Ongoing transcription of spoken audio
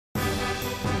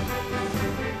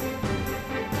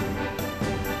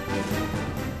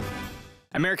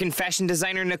American fashion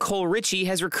designer Nicole Richie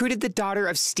has recruited the daughter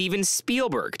of Steven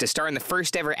Spielberg to star in the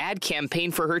first ever ad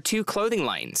campaign for her two clothing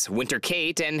lines, Winter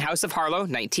Kate and House of Harlow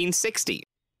 1960.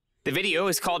 The video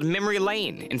is called Memory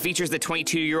Lane and features the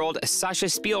 22-year-old Sasha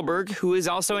Spielberg, who is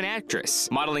also an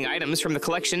actress, modeling items from the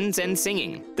collections and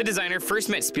singing. The designer first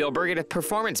met Spielberg at a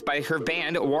performance by her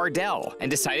band Wardell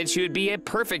and decided she would be a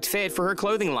perfect fit for her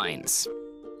clothing lines.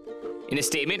 In a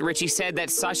statement, Richie said that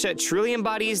Sasha truly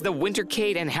embodies the Winter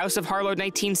Kate and House of Harlow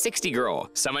 1960 girl,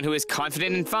 someone who is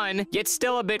confident and fun, yet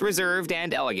still a bit reserved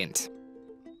and elegant.